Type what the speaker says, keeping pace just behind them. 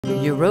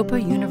Europa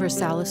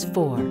Universalis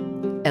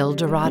IV, El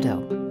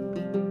Dorado.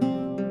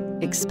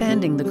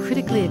 Expanding the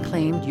critically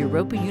acclaimed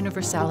Europa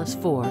Universalis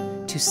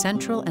IV to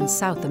Central and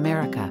South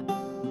America.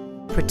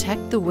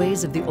 Protect the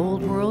ways of the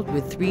Old World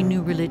with 3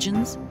 new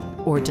religions,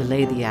 or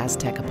delay the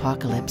Aztec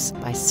apocalypse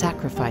by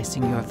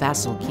sacrificing your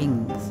vassal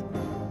kings.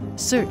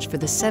 Search for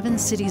the 7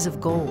 cities of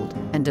gold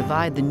and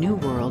divide the New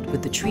World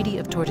with the Treaty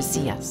of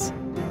Tordesillas.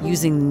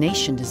 Using the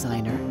Nation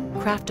Designer,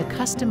 craft a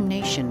custom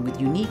nation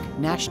with unique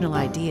national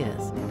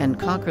ideas and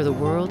conquer the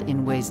world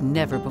in ways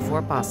never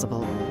before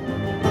possible.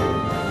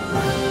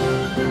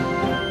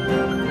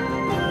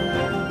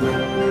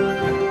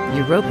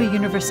 Europa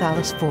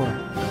Universalis IV,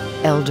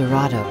 El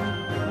Dorado.